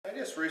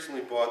just recently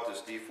bought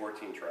this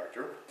D14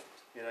 tractor,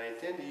 and I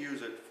intend to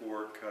use it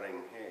for cutting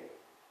hay.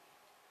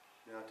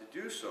 Now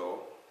to do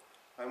so,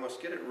 I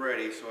must get it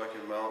ready so I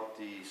can mount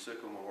the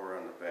sickle mower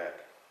on the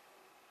back.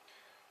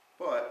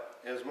 But,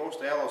 as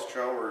most Allis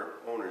Chalmers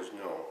owners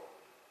know,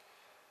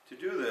 to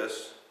do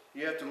this,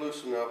 you have to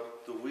loosen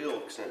up the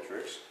wheel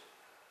eccentrics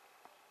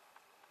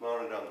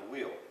mounted on the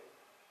wheel.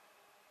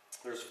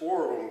 There's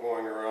 4 of them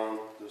going around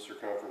the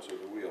circumference of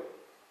the wheel.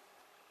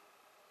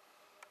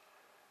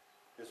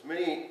 As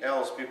many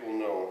Allis people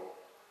know,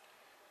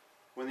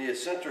 when the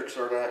eccentrics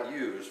are not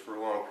used for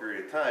a long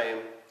period of time,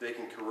 they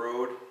can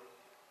corrode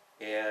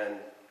and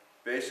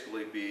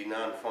basically be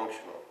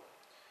non-functional.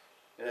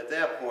 And at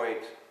that point,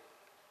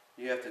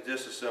 you have to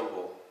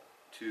disassemble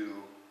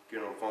to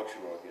get them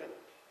functional again.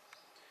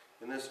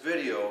 In this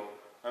video,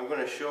 I'm going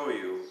to show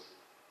you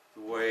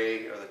the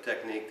way or the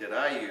technique that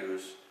I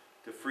use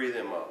to free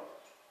them up,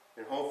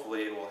 and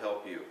hopefully it will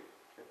help you.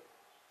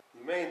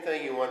 The main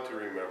thing you want to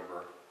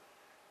remember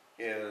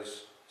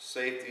is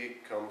safety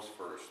comes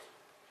first.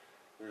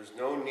 There's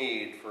no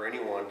need for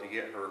anyone to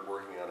get hurt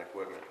working on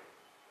equipment.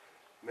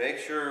 Make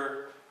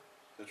sure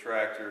the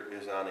tractor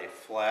is on a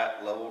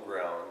flat, level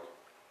ground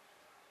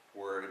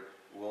where it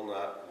will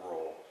not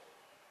roll.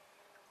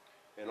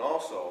 And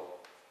also,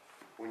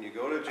 when you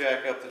go to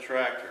jack up the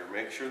tractor,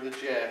 make sure the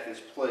jack is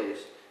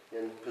placed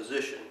in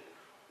position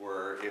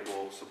where it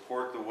will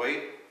support the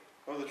weight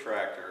of the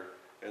tractor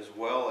as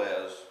well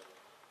as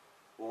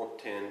won't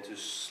tend to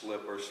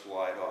slip or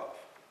slide off.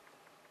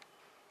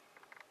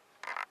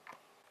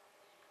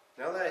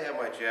 Now that I have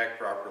my jack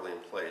properly in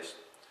place,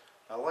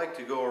 I like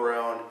to go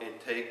around and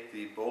take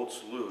the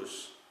bolts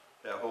loose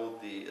that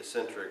hold the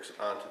eccentrics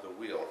onto the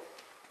wheel.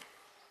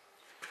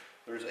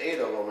 There's 8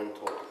 of them in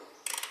total.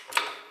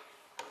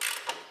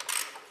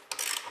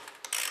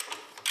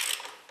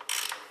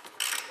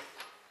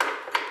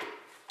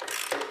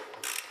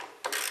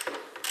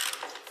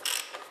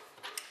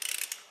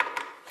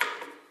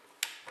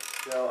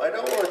 Now, I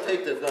don't want to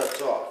take the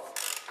nuts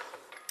off.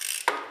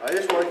 I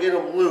just want to get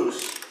them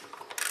loose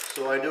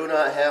so I do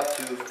not have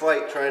to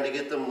fight trying to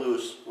get them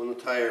loose when the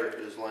tire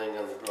is laying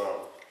on the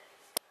ground.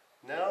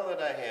 Now that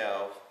I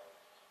have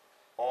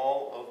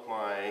all of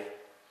my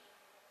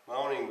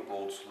mounting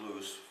bolts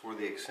loose for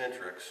the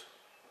eccentrics,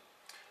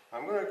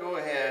 I'm going to go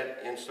ahead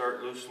and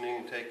start loosening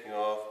and taking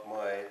off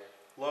my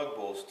lug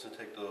bolts to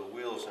take the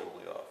wheel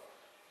assembly off.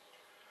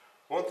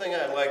 One thing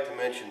I'd like to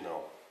mention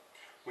though,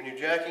 when you're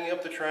jacking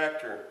up the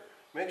tractor,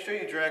 make sure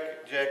you jack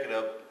it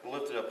up,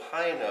 lift it up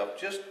high enough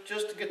just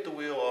to get the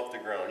wheel off the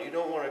ground. You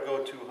don't want to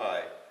go too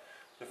high.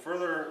 The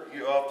further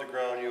you off the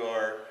ground you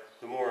are,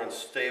 the more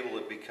unstable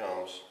it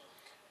becomes.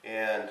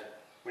 And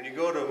when you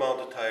go to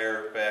mount the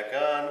tire back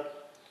on,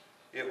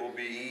 it will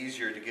be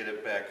easier to get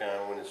it back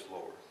on when it's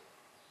lower.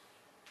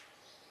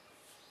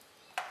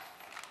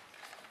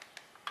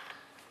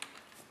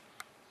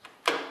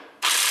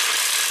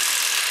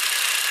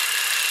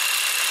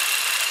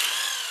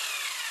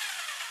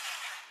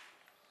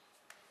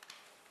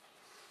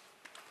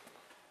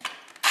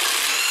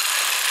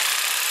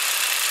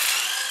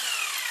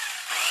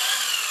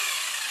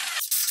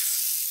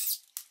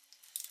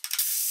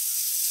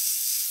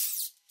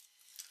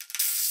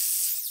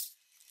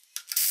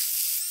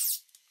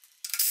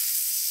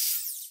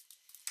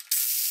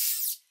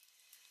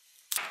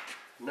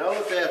 Now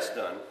that that's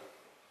done,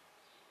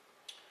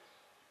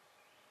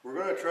 we're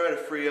going to try to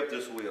free up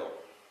this wheel.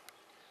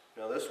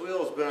 Now this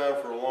wheel has been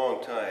on for a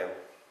long time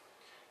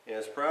and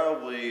it's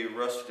probably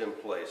rusted in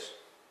place.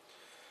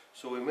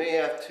 So we may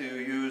have to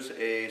use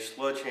a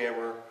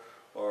sledgehammer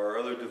or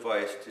other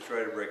device to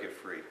try to break it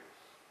free.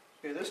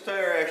 Okay, this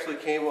tire actually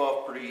came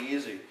off pretty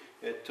easy.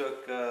 It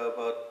took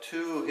about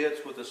 2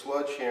 hits with the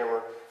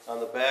sledgehammer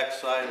on the back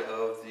side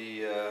of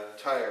the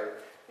tire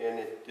and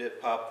it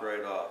popped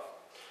right off.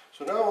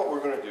 So now what we're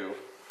going to do,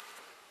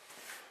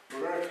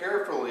 we're going to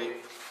carefully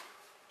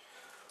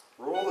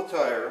roll the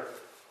tire.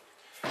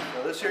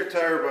 Now this here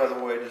tire, by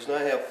the way, does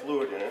not have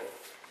fluid in it,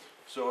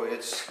 so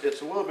it's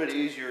a little bit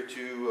easier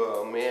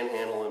to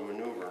manhandle and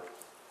maneuver.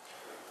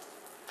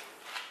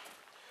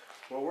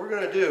 What we're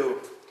going to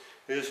do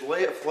is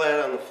lay it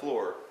flat on the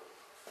floor.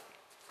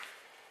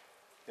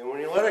 And when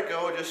you let it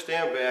go, just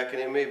stand back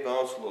and it may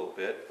bounce a little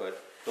bit,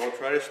 but don't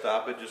try to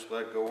stop it, just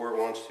let it go where it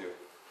wants to.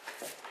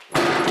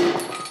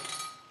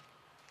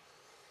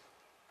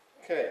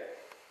 Okay.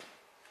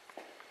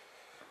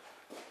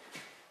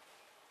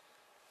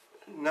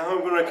 Now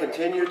I'm going to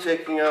continue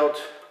taking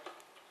out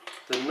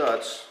the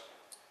nuts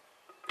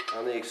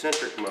on the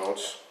eccentric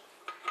mounts,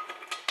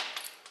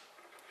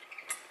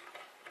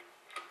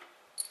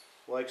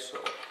 like so.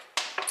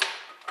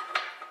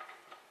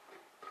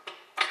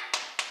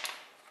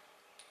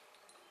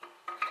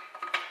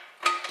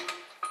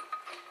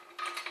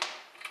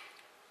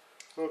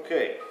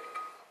 Okay.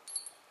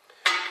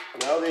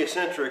 Now the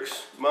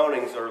eccentrics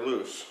mountings are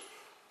loose.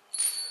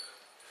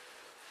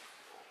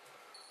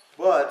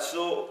 But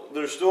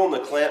they're still in the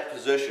clamp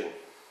position.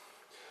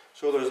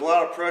 So there's a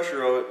lot of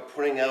pressure of it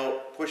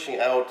pushing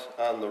out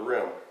on the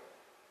rim.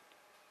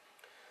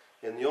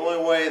 And the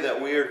only way that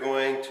we are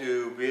going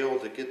to be able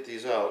to get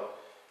these out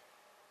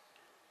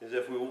is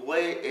if we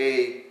lay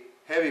a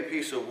heavy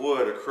piece of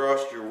wood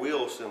across your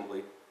wheel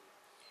assembly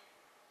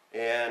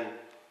and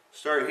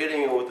start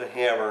hitting it with a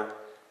hammer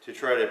to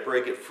try to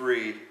break it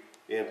free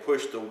and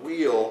push the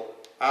wheel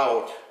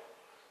out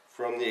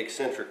from the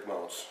eccentric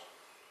mounts.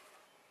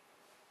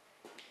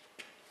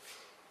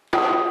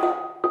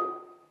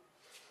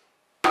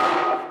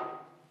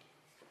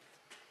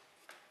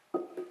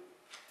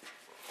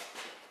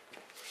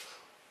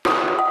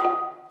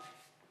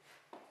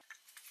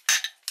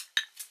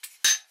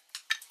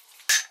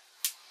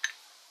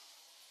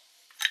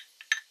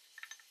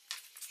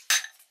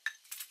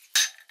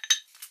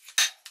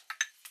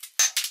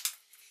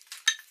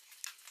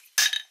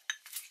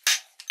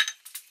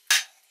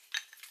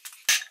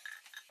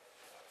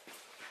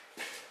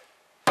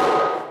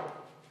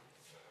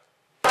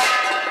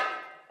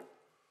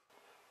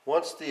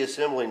 Once the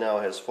assembly now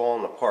has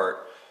fallen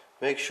apart,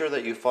 make sure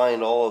that you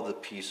find all of the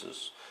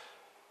pieces.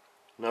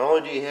 Not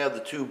only do you have the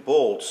two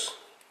bolts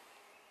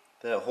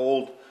that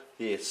hold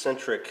the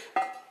eccentric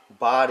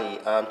body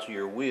onto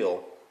your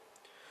wheel,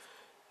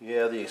 you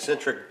have the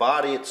eccentric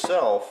body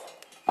itself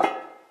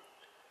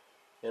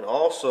and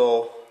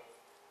also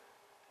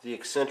the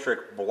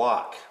eccentric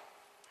block.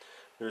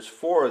 There's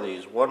 4 of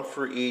these, one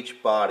for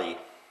each body,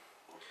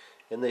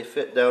 and they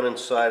fit down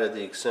inside of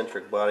the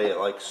eccentric body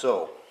like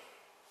so.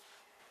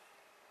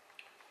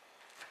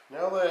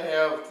 Now that I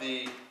have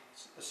the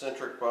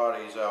eccentric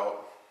bodies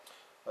out,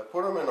 I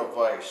put them in a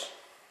vise.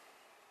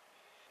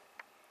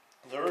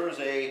 There is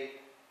a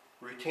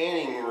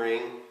retaining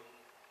ring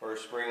or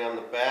spring on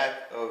the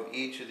back of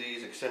each of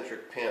these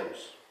eccentric pins.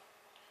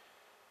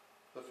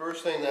 The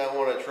first thing that I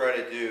want to try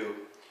to do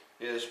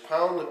is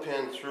pound the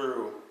pin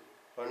through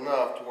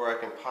enough to where I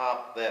can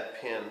pop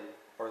that pin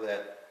or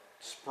that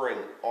spring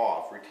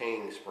off,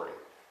 retaining spring.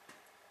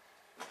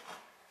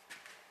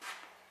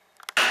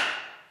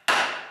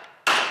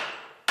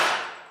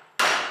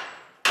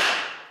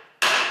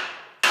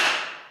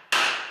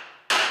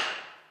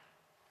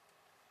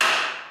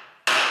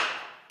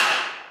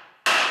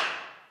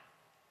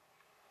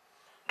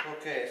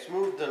 Okay, it's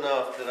moved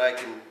enough that I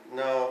can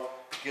now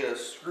get a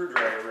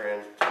screwdriver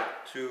in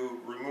to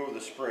remove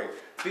the spring.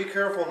 Be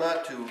careful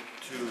not to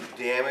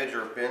damage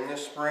or bend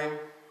this spring.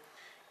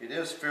 It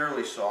is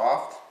fairly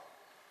soft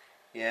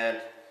and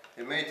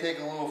it may take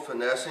a little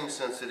finessing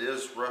since it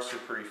is rusted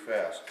pretty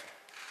fast.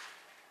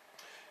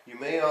 You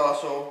may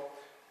also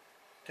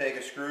take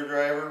a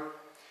screwdriver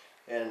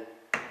and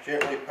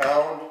gently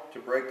pound to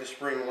break the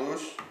spring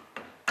loose.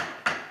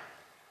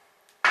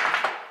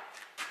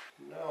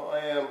 Now I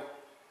am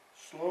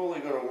slowly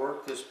going to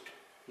work this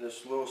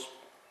little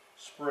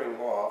spring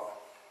off,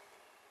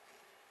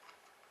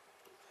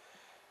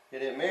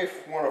 and it may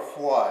want to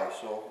fly,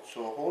 so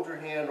hold your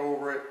hand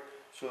over it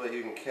so that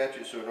you can catch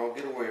it so it don't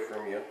get away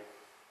from you.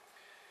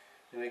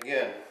 And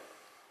again,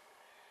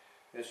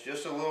 it's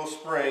just a little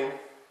spring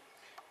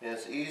and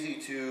it's easy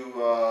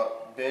to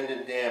bend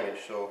and damage,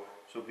 so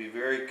be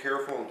very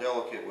careful and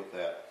delicate with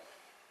that.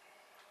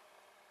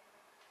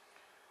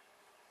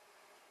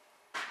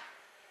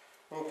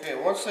 Okay,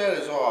 once that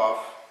is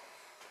off,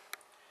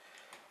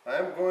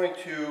 I'm going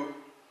to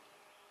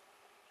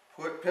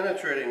put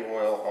penetrating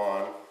oil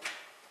on,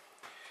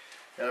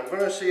 and I'm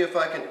going to see if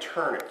I can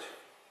turn it.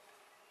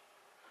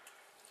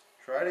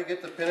 Try to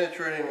get the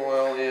penetrating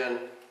oil in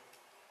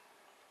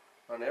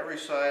on every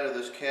side of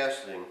this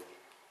casting.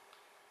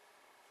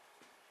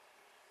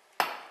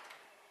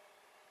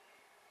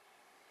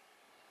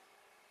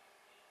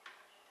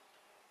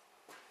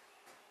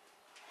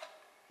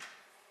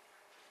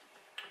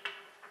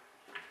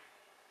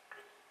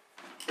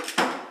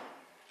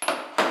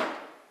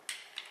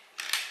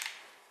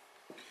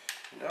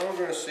 Now we're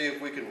going to see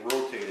if we can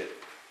rotate it.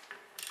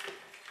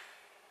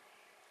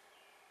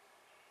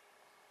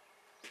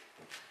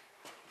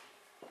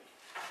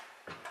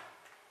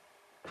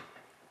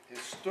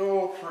 It's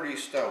still pretty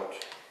stout.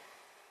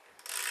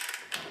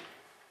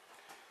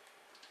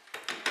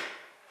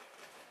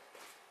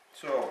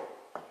 So,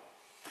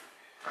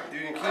 you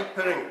can keep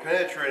putting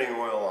penetrating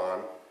oil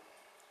on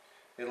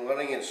and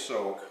letting it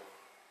soak.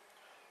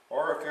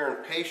 Or if you're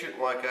impatient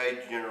like I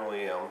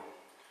generally am,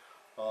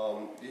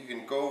 you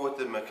can go with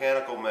the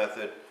mechanical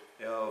method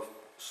of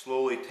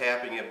slowly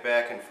tapping it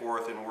back and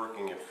forth and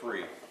working it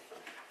free.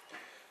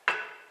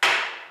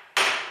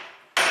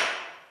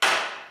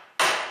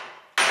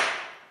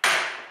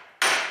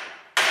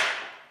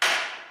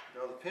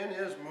 Now the pin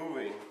is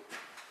moving.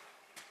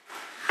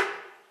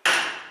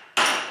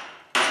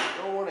 You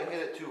don't want to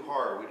hit it too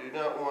hard. We do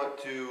not want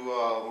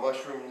to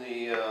mushroom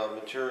the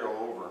material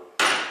over.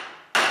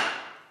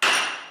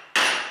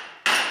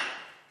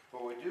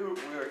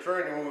 We are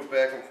trying to move it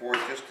back and forth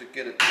just to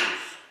get it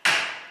loose.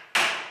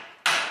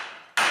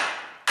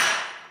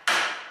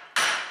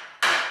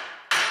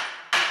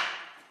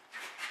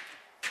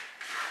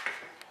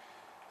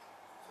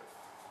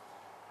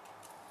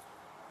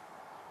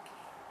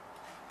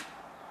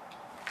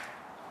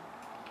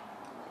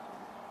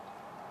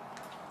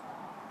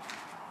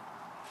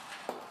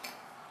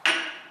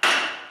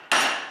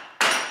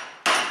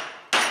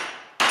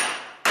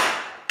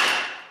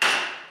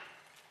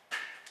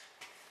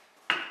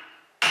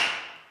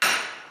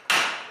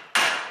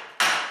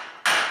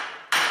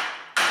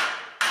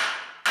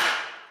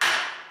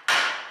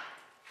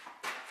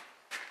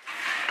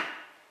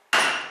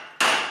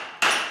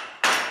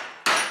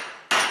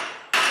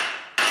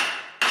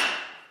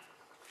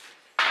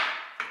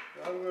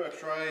 I'm going to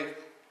try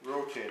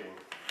rotating.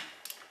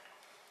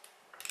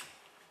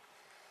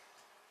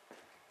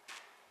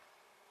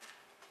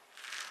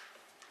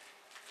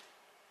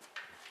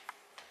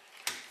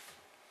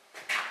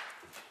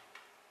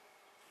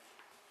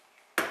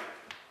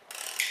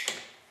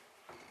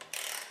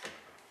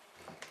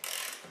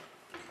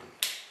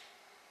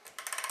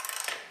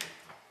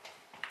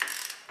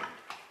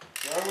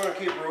 Now I'm going to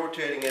keep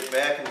rotating it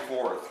back and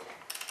forth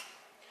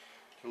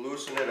to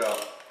loosen it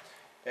up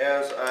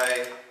as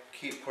I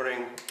keep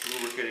putting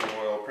lubricating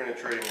oil,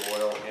 penetrating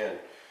oil in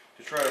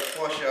to try to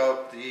flush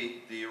out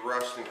the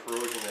rust and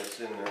corrosion that's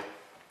in there.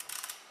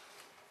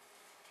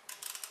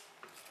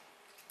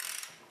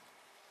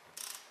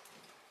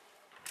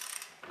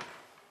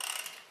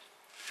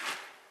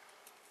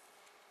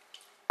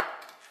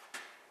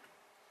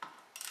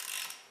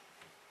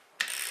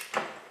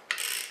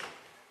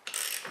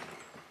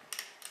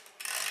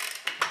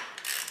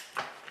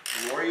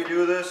 The more you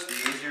do this, the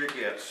easier it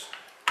gets.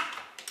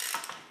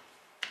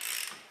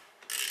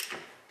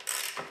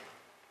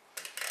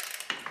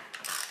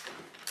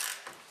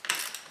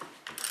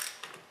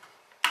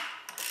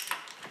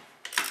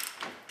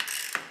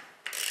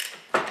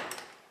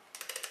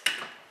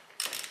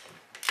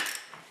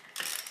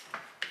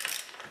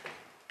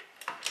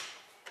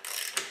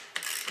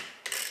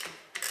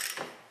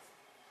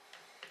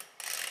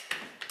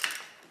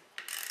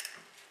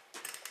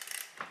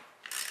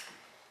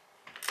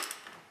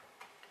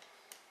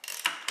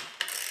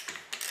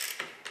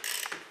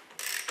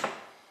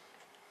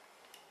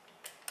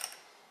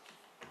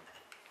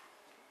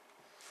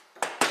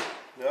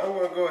 Now I'm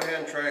going to go ahead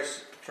and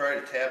try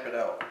to tap it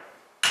out.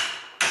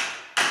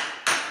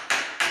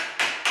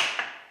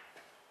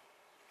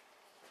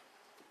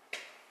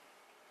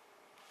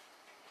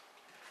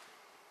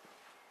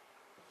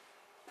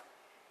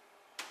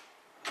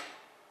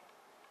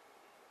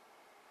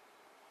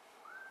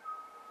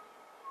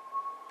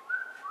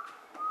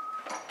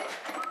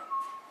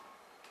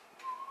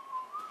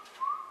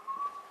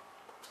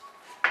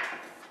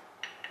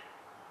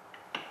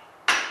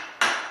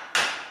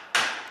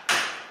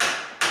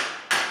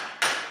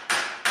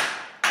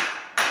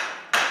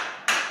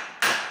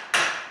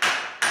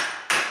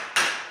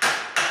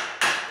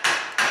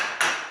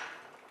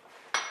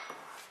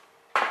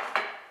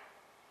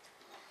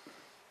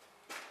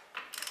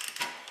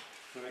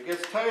 If it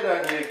gets tight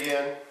on you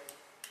again,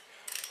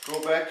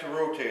 go back to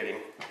rotating.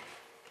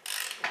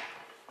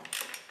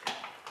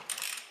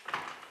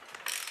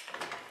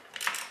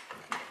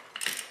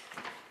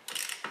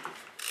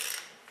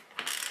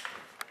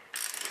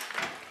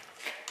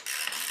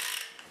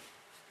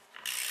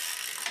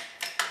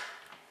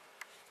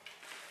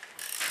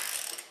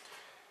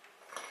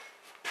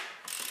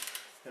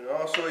 And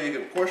also you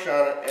can push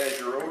on it as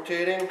you're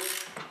rotating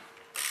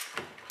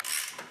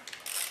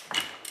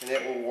and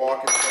it will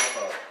walk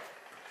itself out.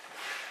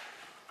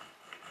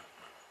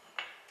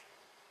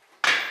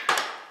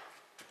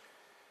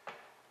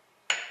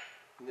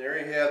 And there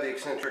you have the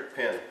eccentric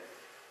pin.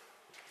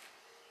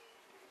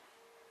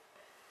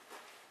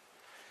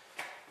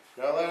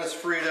 Now that it's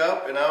freed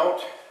up and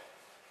out,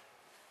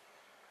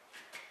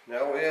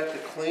 now we have to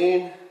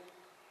clean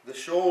the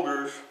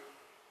shoulders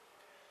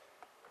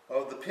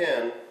of the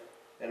pin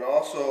and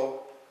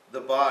also the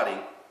body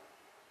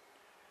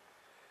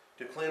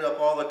to clean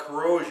up all the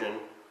corrosion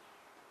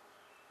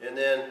and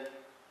then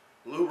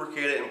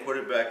lubricate it and put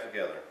it back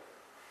together.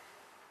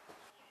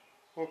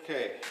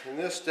 Okay, in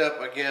this step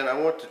again I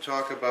want to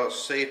talk about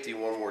safety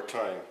one more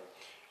time,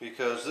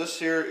 because this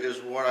here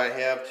is what I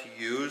have to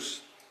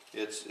use.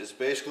 It's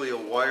basically a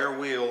wire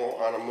wheel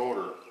on a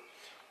motor.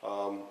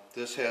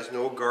 This has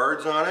no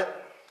guards on it.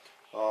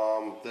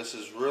 This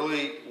is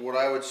really what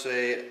I would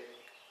say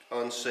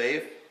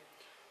unsafe,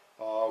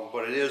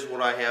 but it is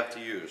what I have to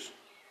use.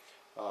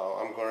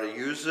 I'm going to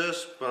use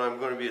this, but I'm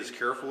going to be as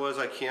careful as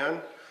I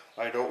can.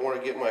 I don't want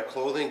to get my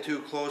clothing too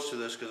close to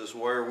this, because this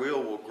wire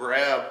wheel will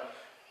grab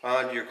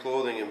onto your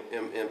clothing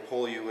and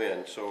pull you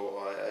in. So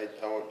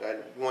I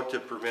want to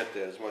prevent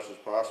that as much as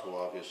possible,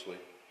 obviously.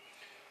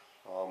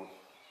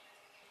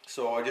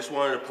 So I just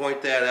wanted to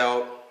point that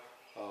out.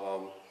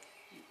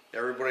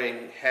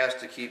 Everybody has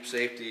to keep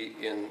safety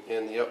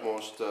in the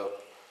utmost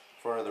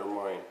front of their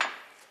mind.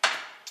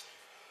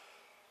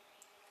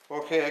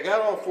 Okay, I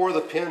got all four of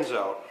the pins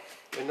out,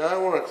 and now I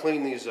want to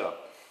clean these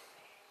up.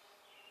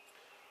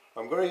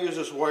 I'm going to use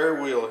this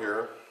wire wheel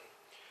here,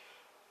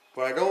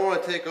 but I don't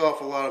want to take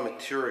off a lot of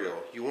material.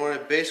 You want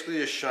to basically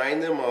just shine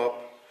them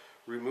up,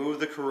 remove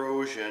the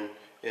corrosion,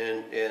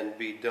 and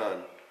be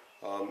done.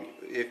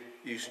 If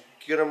you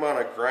get them on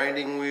a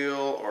grinding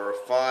wheel or a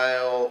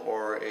file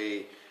or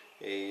a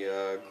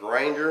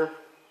grinder,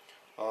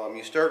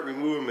 you start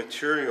removing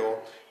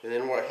material, and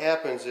then what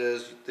happens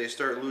is they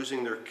start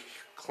losing their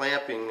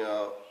clamping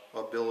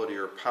ability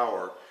or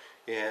power,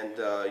 and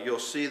you'll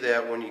see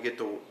that when you get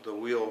the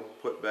wheel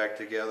put back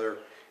together,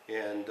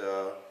 and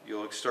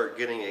you'll start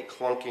getting a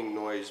clunking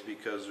noise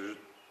because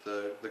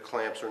the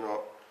clamps are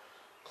not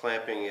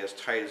clamping as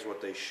tight as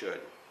what they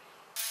should. .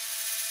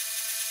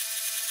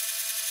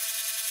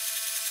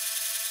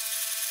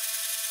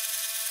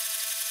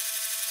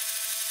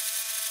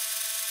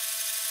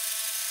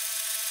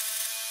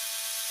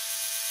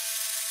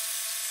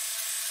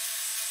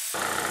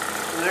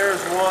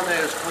 there's one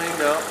that is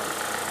cleaned up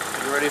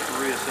and ready for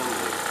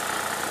reassembly.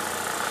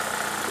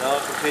 Now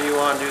I'll continue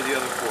on to do the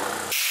other 4.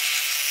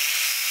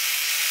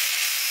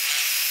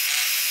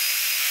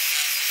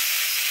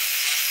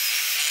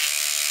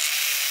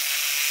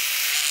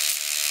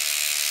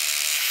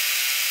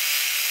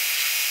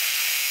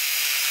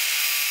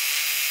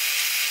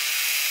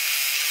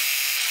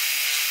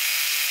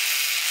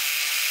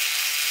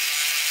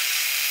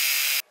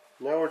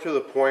 Now we're to the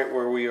point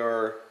where we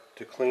are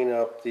to clean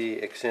up the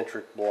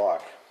eccentric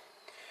block.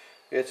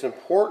 It's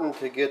important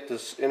to get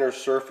this inner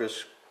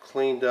surface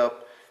cleaned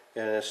up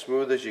and as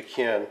smooth as you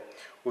can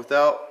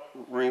without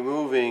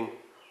removing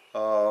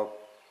the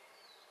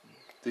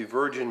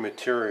virgin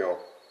material,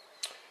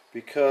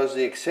 because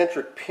the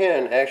eccentric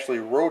pin actually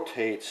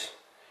rotates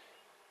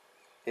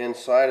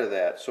inside of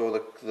that.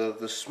 So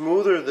the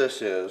smoother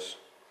this is,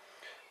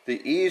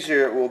 the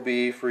easier it will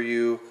be for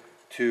you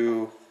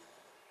to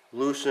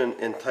loosen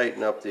and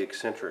tighten up the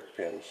eccentric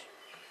pins.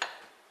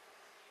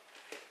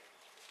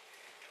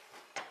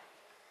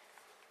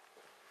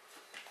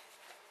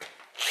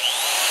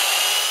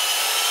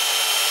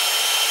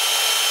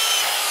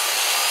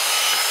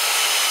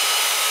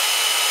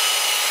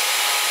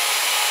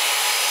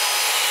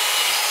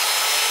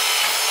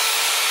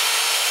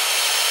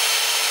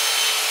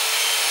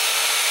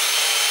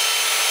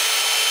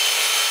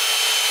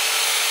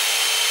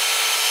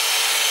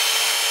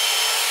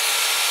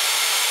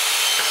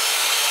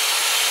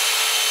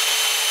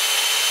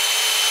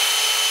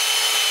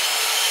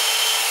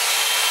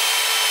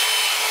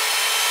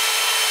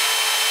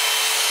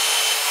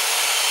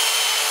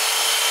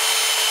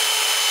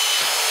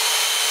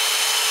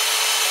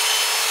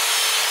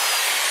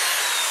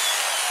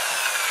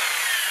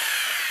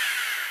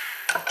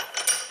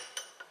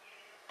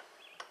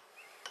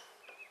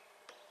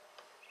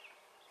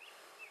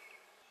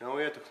 Now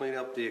we have to clean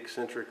up the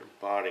eccentric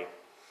body.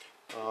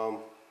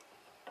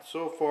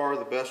 So far,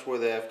 the best way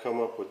that I've come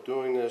up with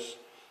doing this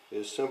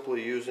is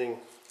simply using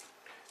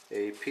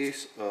a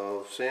piece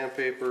of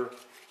sandpaper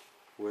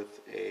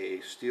with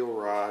a steel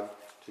rod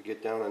to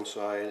get down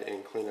inside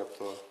and clean up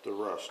the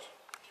rust.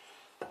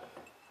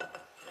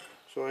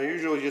 So I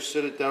usually just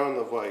sit it down in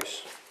the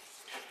vise,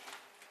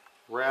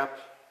 wrap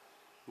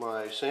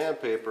my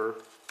sandpaper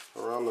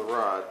around the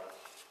rod,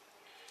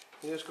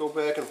 and just go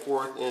back and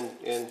forth and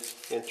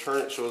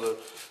turn it so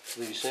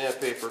the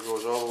sandpaper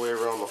goes all the way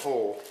around the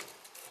hole,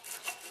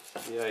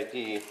 the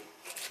ID.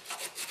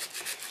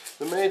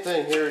 The main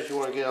thing here is you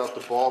want to get out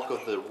the bulk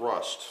of the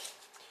rust.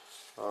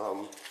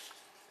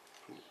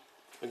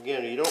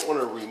 Again, you don't want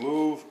to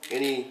remove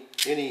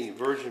any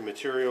virgin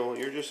material.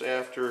 You're just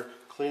after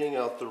cleaning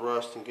out the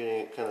rust and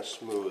getting it kind of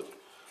smooth.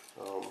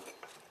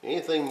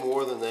 Anything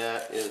more than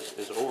that is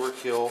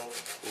overkill,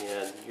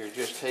 and you're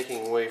just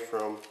taking away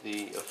from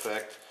the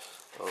effect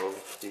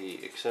of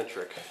the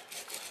eccentric,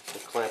 the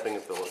clamping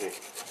ability.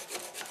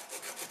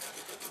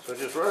 So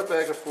just run it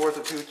back and forth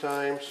a few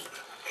times.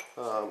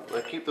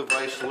 I keep the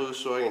vise loose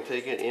so I can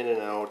take it in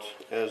and out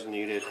as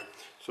needed,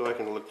 so I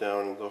can look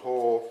down the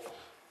hole,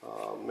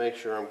 make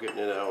sure I'm getting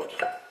it out.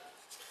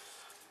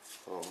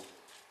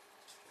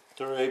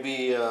 There may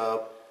be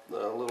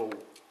little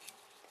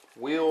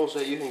wheels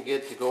that you can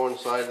get to go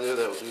inside there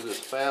that will do this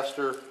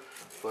faster,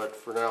 but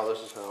for now this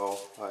is how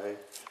I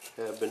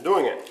have been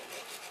doing it.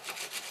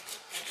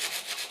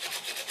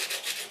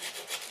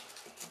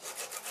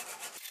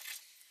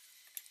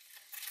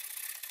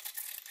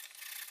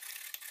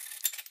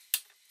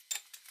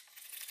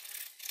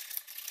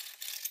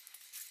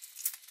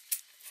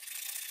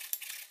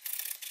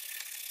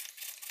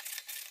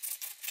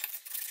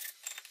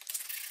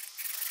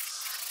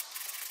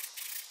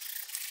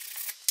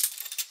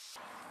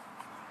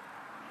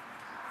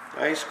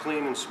 Nice,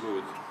 clean, and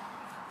smooth.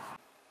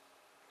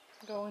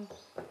 Going.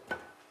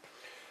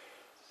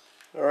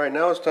 Alright,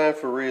 now it's time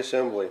for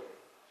reassembly.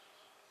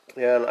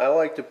 And I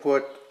like to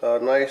put a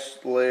nice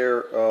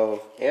layer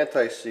of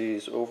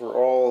anti-seize over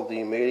all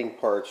the mating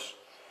parts,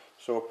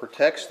 so it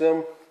protects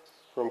them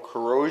from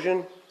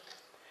corrosion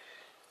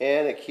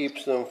and it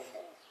keeps them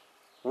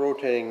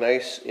rotating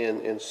nice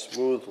and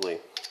smoothly.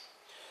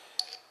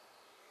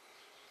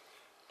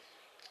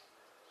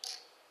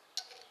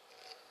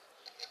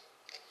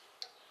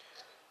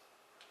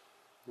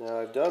 Now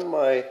I've done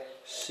my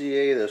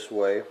CA this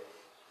way,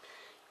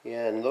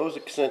 and those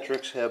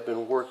eccentrics have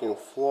been working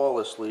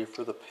flawlessly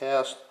for the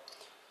past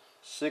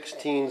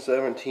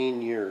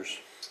 16-17 years.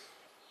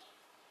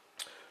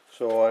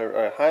 So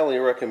I highly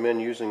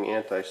recommend using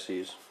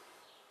anti-seize.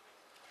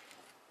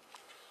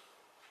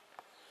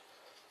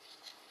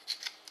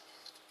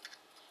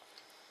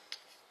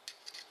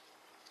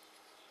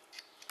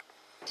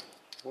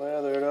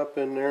 Lather it up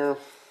in there.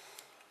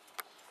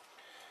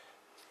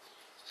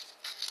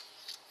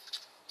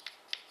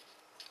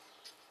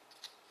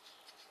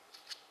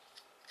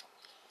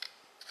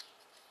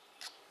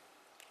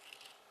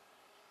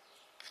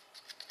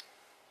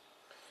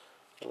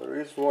 The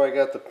reason why I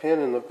got the pin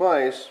in the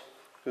vise,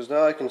 because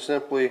now I can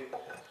simply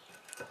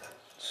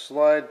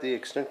slide the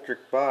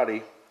eccentric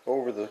body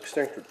over the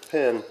eccentric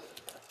pin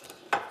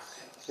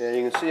And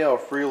you can see how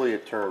freely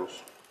it turns.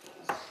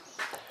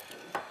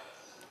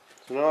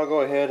 So now I'll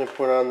go ahead and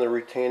put on the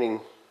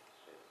retaining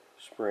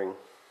spring.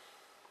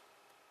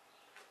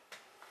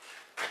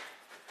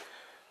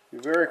 Be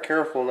very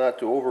careful not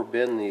to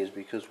overbend these,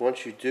 because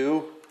once you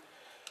do,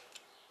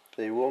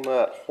 they will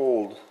not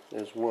hold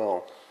as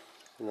well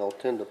and they'll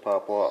tend to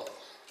pop off.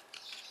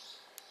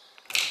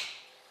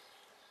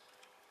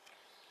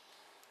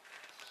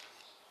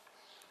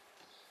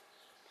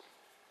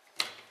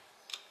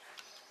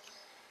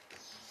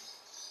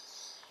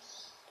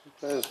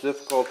 Sometimes it's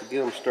difficult to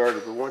get them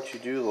started, but once you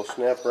do, they'll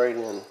snap right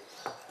in.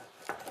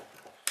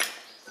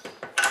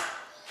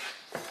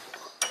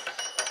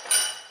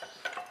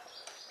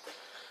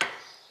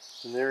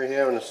 And there you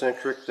have an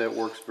eccentric that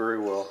works very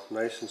well,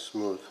 nice and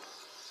smooth.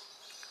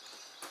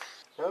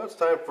 Now it's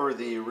time for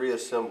the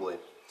reassembly.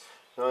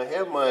 Now I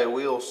have my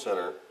wheel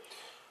center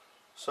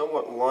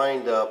somewhat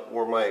lined up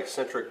where my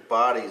eccentric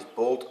bodies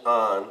bolt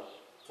on,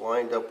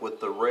 lined up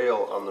with the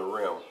rail on the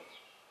rim.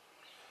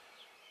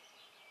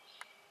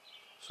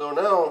 So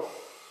now,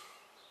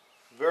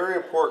 very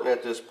important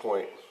at this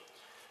point,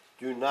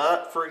 do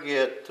not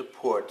forget to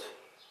put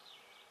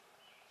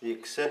the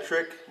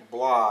eccentric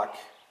block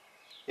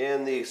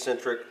in the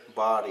eccentric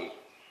body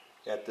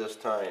at this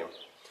time.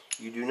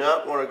 You do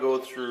not want to go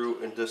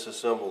through and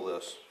disassemble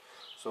this.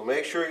 So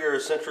make sure your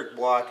eccentric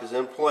block is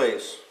in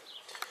place.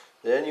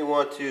 Then you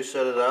want to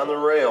set it on the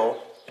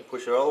rail,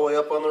 push it all the way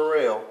up on the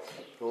rail,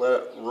 and let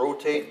it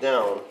rotate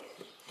down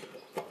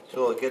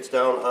until it gets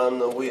down on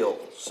the wheel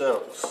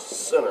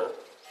center.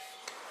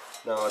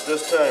 Now at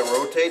this time,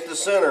 rotate the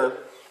center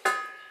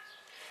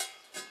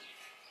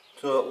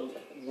till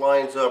it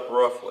lines up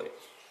roughly.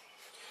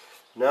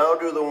 Now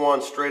do the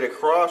one straight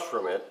across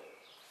from it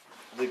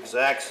the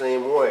exact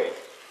same way.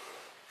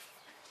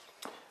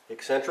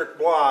 Eccentric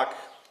block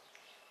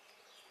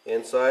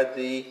inside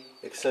the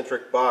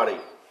eccentric body.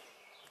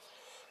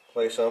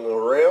 Place on the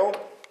rail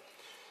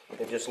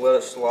and just let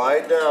it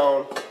slide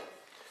down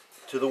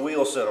to the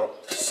wheel center.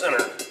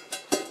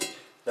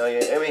 Now you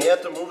may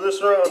have to move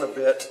this around a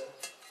bit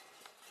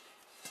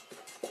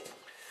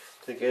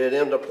to get it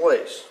into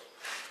place.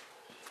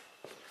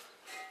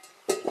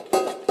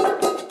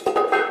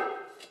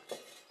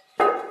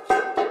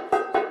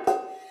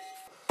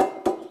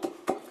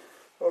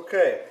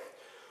 Okay,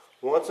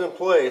 once in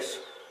place,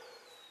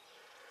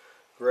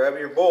 grab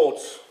your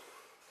bolts,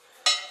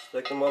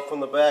 stick them up from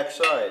the back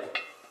side.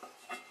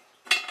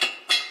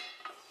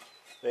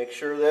 Make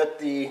sure that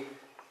the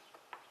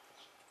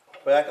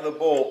back of the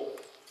bolt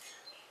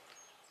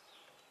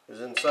is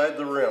inside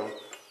the rim.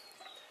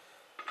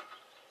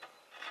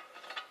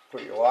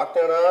 Put your lock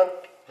nut on,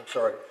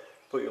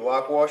 put your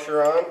lock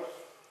washer on,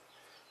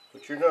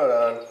 put your nut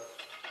on.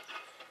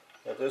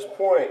 At this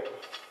point,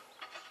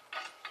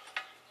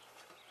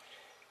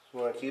 you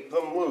want to keep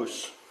them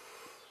loose.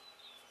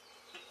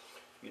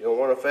 You don't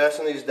want to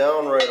fasten these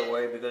down right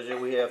away because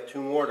we have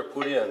two more to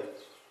put in.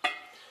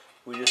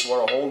 We just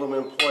want to hold them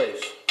in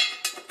place.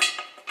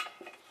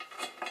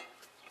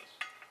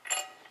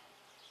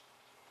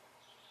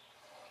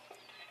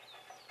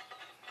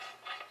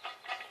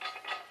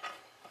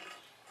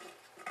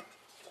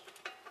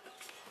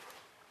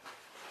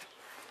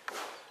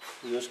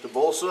 Do this to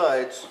both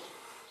sides.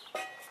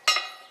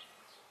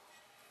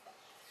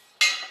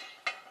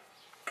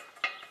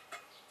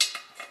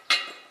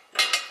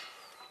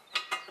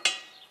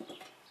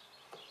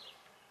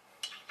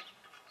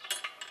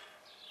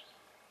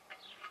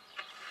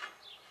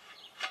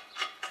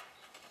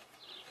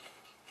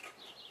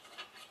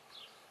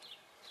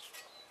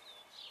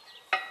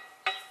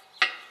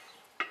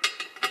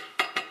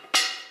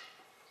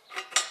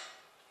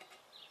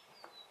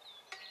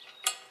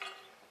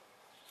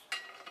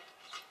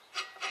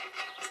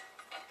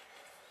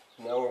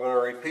 Now we're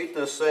going to repeat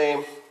the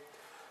same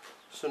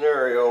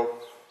scenario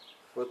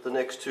with the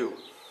next two.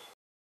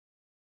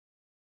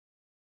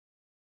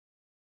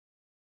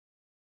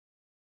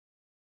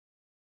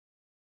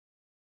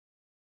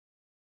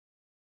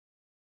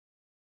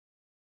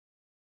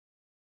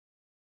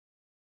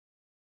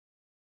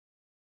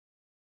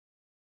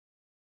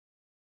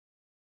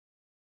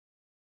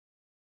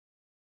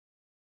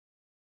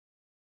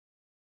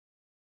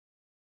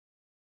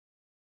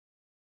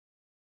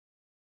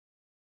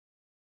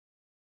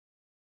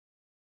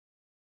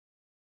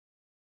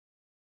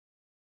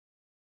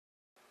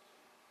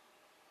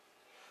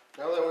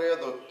 Now that we have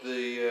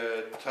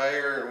the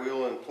tire and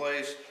wheel in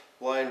place,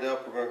 lined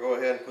up, we're going to go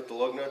ahead and put the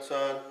lug nuts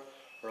on,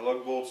 or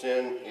lug bolts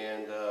in,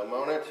 and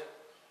mount it.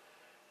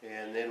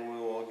 And then we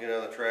will get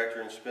on the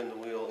tractor and spin the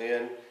wheel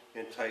in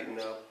and tighten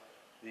up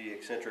the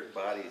eccentric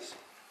bodies.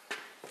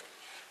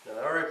 Now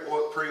I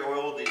already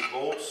pre-oiled these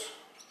bolts.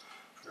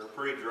 They're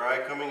pretty dry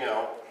coming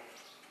out.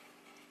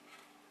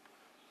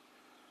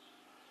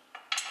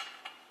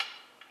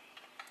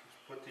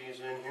 Put these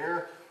in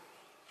here.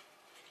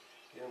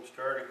 Get them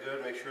started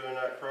good, make sure they're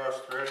not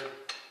cross-threaded.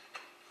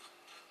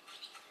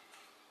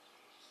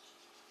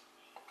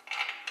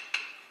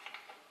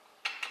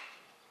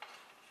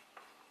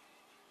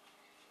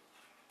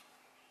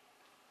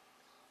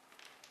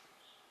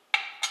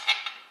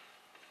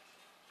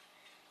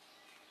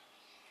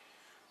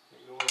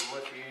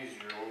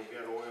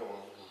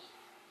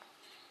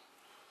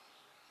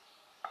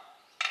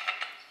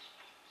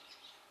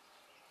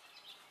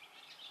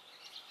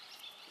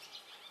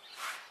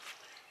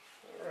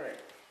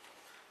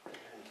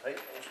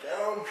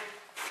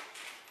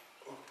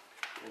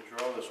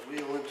 this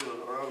wheel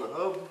around the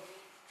hub.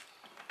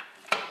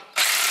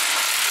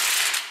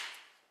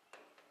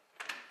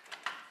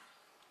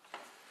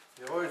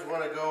 You always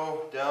want to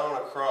go down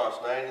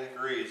across 90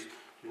 degrees.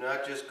 Do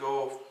not just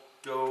go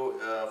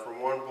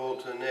from one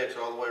bolt to the next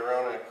all the way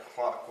around in a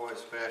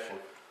clockwise fashion.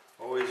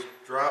 Always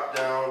drop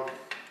down to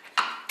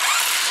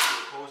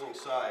the opposing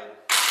side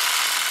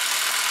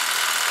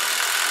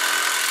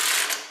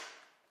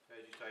as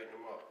you tighten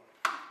them up.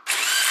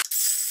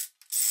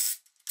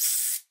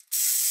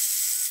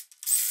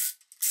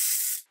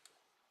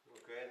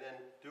 Okay,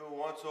 then do it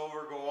once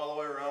over, go all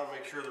the way around,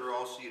 make sure they're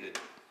all seated.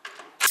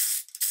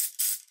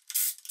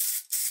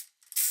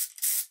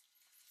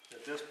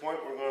 At this point,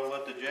 we're going to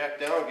let the jack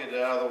down, get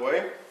it out of the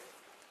way,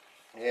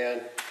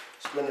 and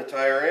spin the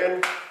tire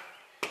in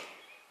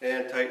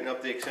and tighten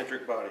up the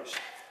eccentric bodies.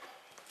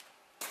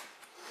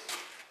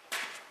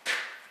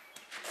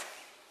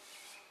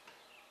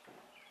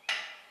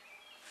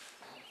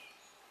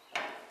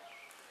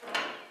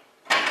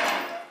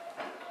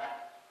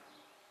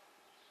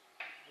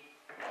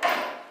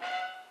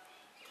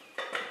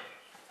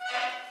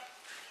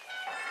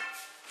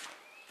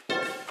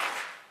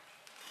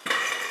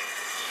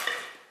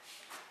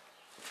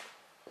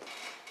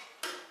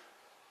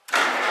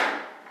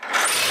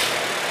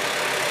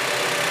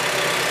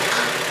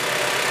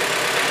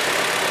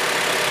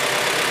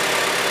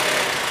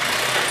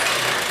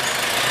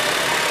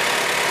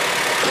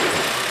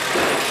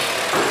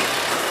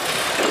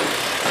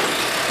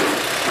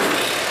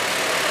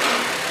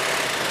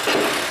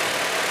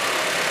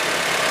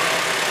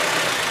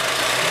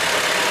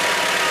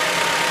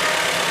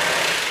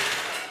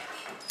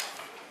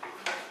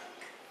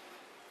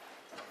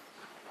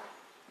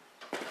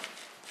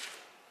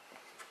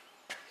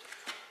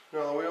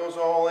 Now the wheel's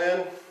all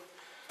in.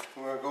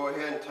 We're going to go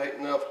ahead and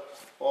tighten up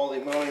all the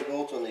mounting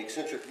bolts on the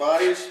eccentric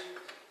bodies,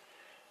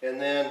 and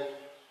then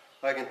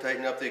I can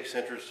tighten up the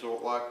eccentric so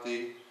it'll lock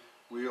the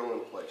wheel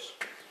in place.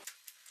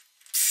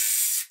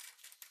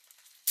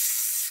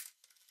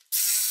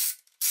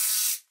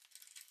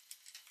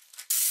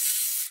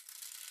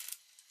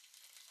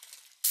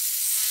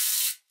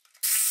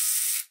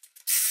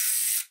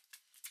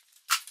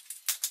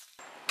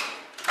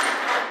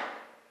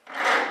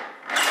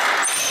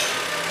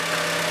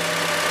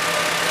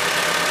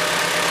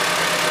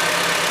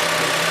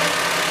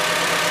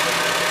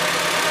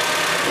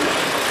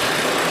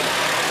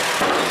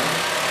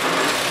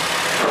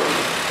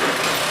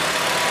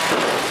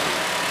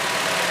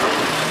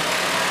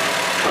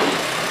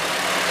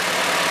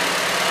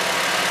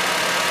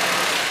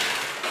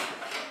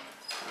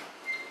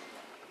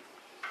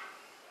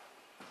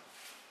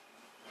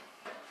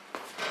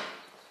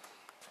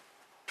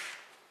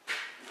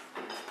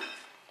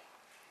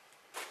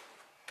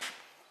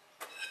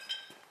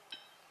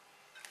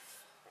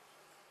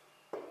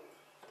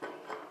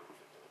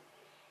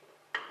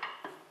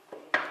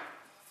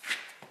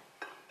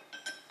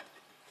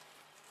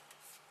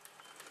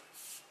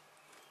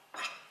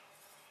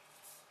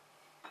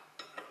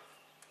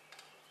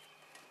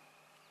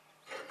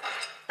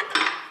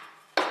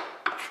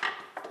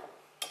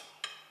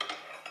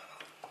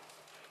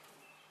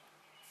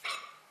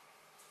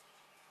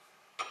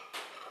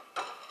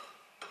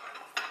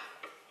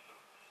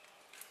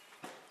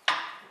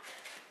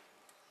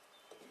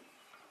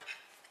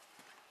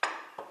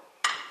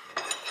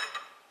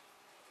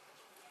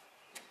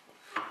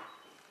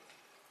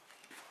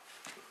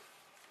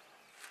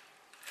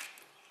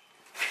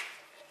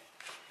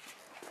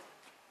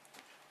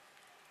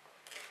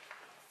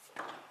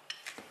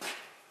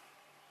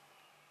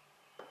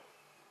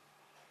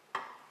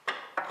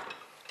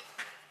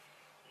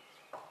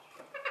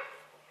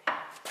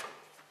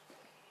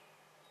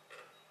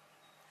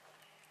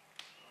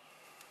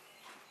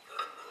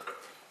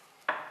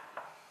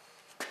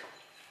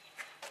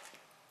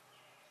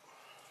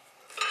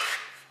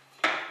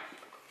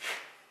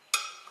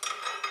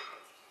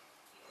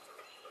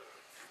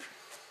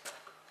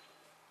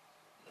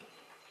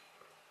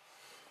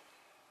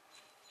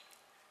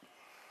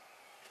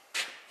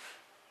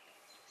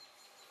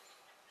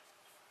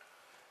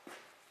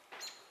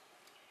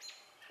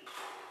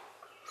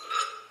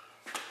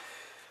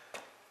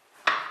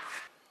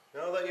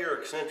 Now that your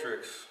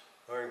eccentrics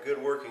are in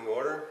good working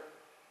order,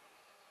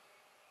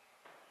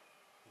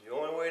 the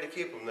only way to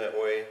keep them that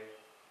way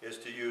is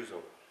to use them.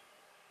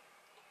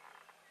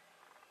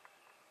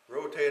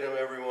 Rotate them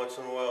every once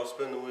in a while,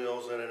 spin the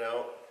wheels in and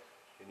out,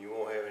 and you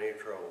won't have any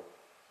trouble.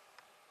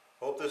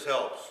 Hope this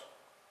helps.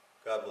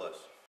 God bless.